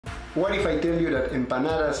What if I tell you that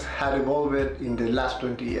empanadas had evolved in the last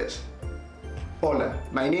 20 years? Hola,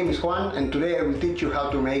 my name is Juan and today I will teach you how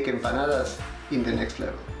to make empanadas in the next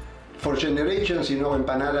level. For generations,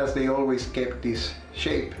 empanadas, they always kept this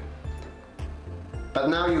shape. But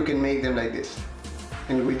now you can make them like this.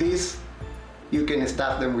 And with this, you can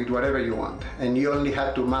stuff them with whatever you want. And you only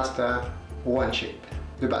have to master one shape,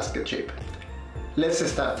 the basket shape. Let's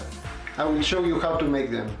start. I will show you how to make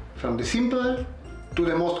them from the simple to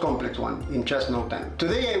the most complex one in just no time.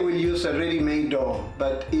 Today I will use a ready-made dough,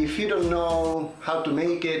 but if you don't know how to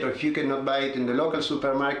make it or if you cannot buy it in the local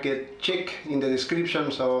supermarket, check in the description,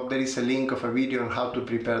 so there is a link of a video on how to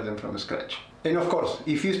prepare them from scratch. And of course,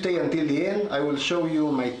 if you stay until the end, I will show you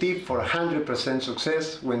my tip for 100%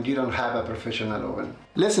 success when you don't have a professional oven.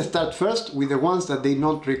 Let's start first with the ones that they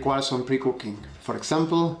don't require some pre-cooking. For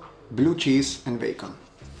example, blue cheese and bacon.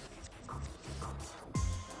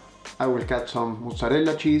 I will cut some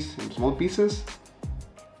mozzarella cheese in small pieces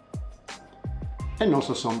and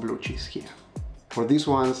also some blue cheese here. For these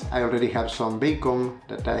ones I already have some bacon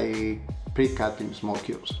that I pre-cut in small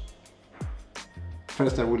cubes.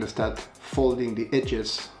 First I will start folding the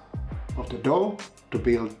edges of the dough to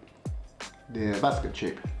build the basket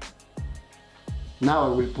shape.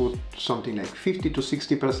 Now I will put something like 50 to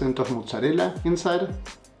 60% of mozzarella inside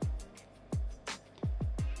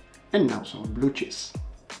and now some blue cheese.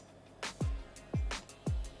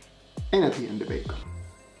 And at the end the bacon.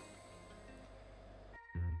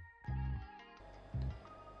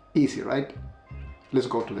 Easy, right? Let's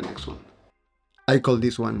go to the next one. I call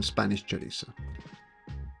this one Spanish chorizo.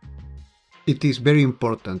 It is very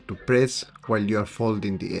important to press while you are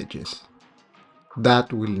folding the edges.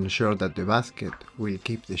 That will ensure that the basket will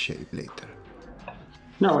keep the shape later.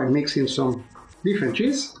 Now I'm mixing some different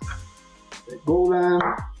cheese. The Gouda,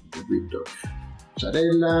 a bit of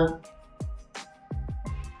mozzarella,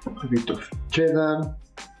 a bit of cheddar,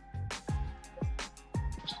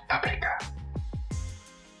 some paprika,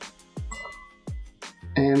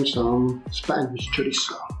 and some Spanish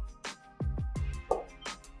chorizo.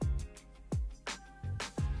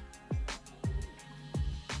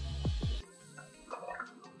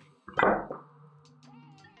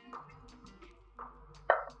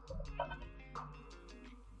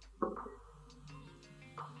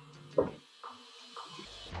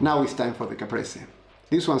 Now it's time for the Caprese.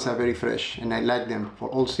 These ones are very fresh and I like them for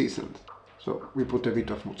all seasons. So we put a bit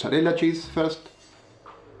of mozzarella cheese first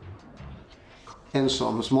and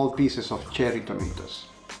some small pieces of cherry tomatoes.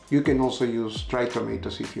 You can also use dried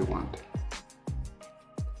tomatoes if you want.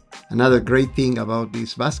 Another great thing about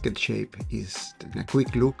this basket shape is that in a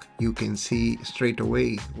quick look you can see straight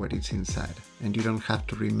away what is inside and you don't have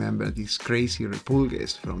to remember these crazy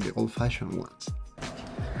repulgues from the old-fashioned ones.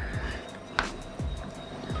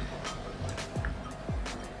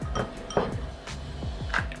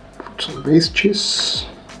 Some base cheese,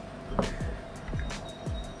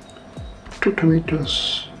 2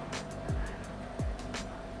 tomatoes,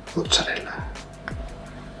 mozzarella,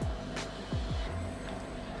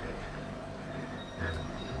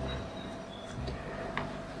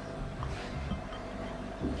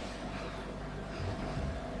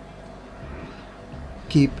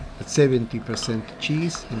 keep a 70%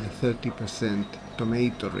 cheese and a 30%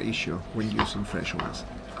 tomato ratio when using fresh ones.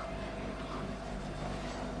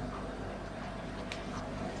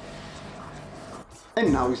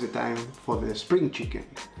 And now is the time for the spring chicken.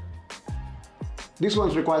 This one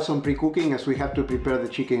requires some pre-cooking as we have to prepare the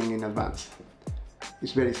chicken in advance.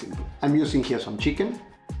 It's very simple. I'm using here some chicken,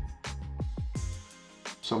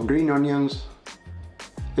 some green onions,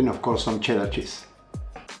 and of course some cheddar cheese.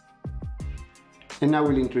 And now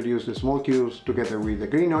we'll introduce the small cubes together with the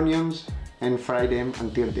green onions and fry them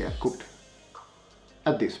until they are cooked.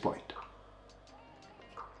 At this point,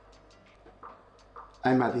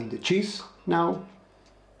 I'm adding the cheese now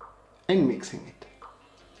and mixing it.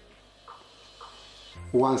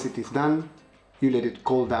 Once it is done, you let it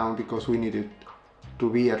cool down because we need it to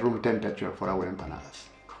be at room temperature for our empanadas.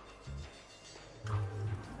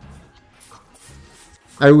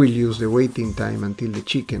 I will use the waiting time until the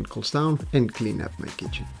chicken cools down and clean up my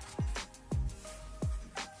kitchen.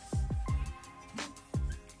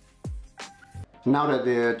 Now that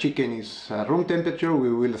the chicken is at room temperature,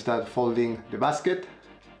 we will start folding the basket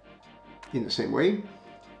in the same way.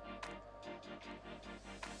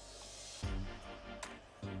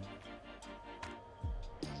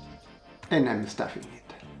 And I'm stuffing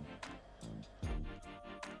it.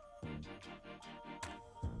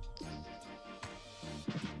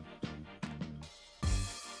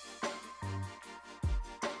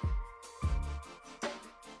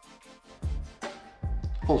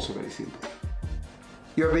 Also very simple.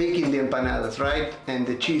 You're baking the empanadas, right? And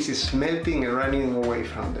the cheese is melting and running away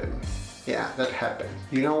from them. Yeah, that happens.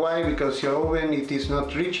 You know why? Because your oven, it is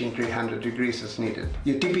not reaching 300 degrees as needed.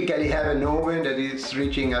 You typically have an oven that is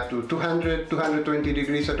reaching up to 200, 220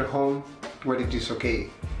 degrees at home, where it is okay.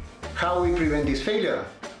 How we prevent this failure?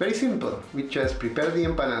 Very simple. We just prepare the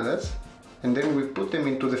empanadas and then we put them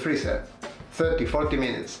into the freezer. 30, 40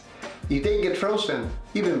 minutes. If they get frozen,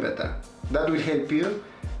 even better. That will help you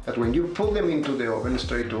that when you pull them into the oven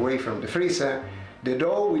straight away from the freezer, the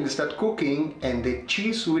dough will start cooking and the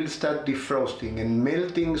cheese will start defrosting and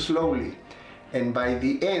melting slowly. And by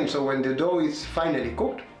the end, so when the dough is finally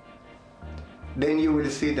cooked, then you will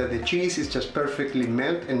see that the cheese is just perfectly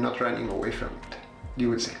melted and not running away from it. You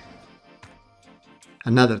will see.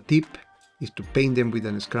 Another tip is to paint them with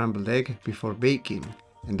a scrambled egg before baking,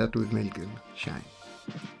 and that will make them shine.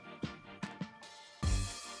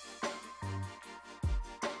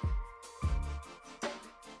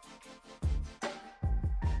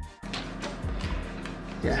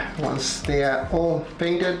 Yeah, once they are all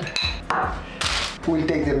painted, we'll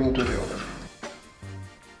take them into the oven.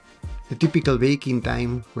 The typical baking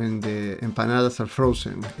time when the empanadas are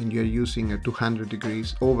frozen and you're using a 200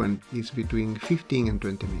 degrees oven is between 15 and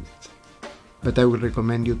 20 minutes. But I would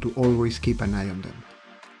recommend you to always keep an eye on them.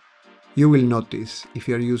 You will notice if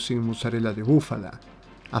you're using mozzarella de búfala,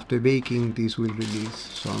 after baking this will release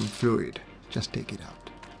some fluid. Just take it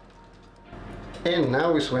out. And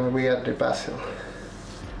now is when we add the basil.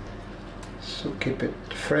 So keep it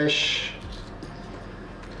fresh,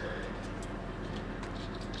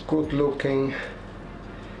 good looking,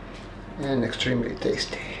 and extremely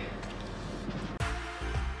tasty.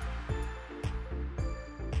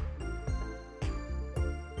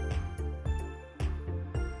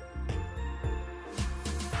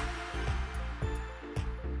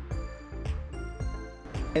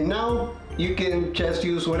 And now you can just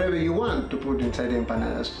use whatever you want to put inside the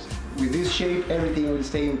empanadas. With this shape, everything will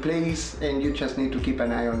stay in place and you just need to keep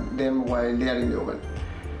an eye on them while they are in the oven.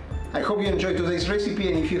 I hope you enjoyed today's recipe,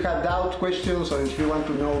 and if you have doubts, questions, or if you want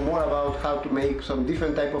to know more about how to make some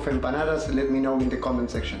different type of empanadas, let me know in the comment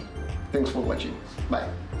section. Thanks for watching. Bye.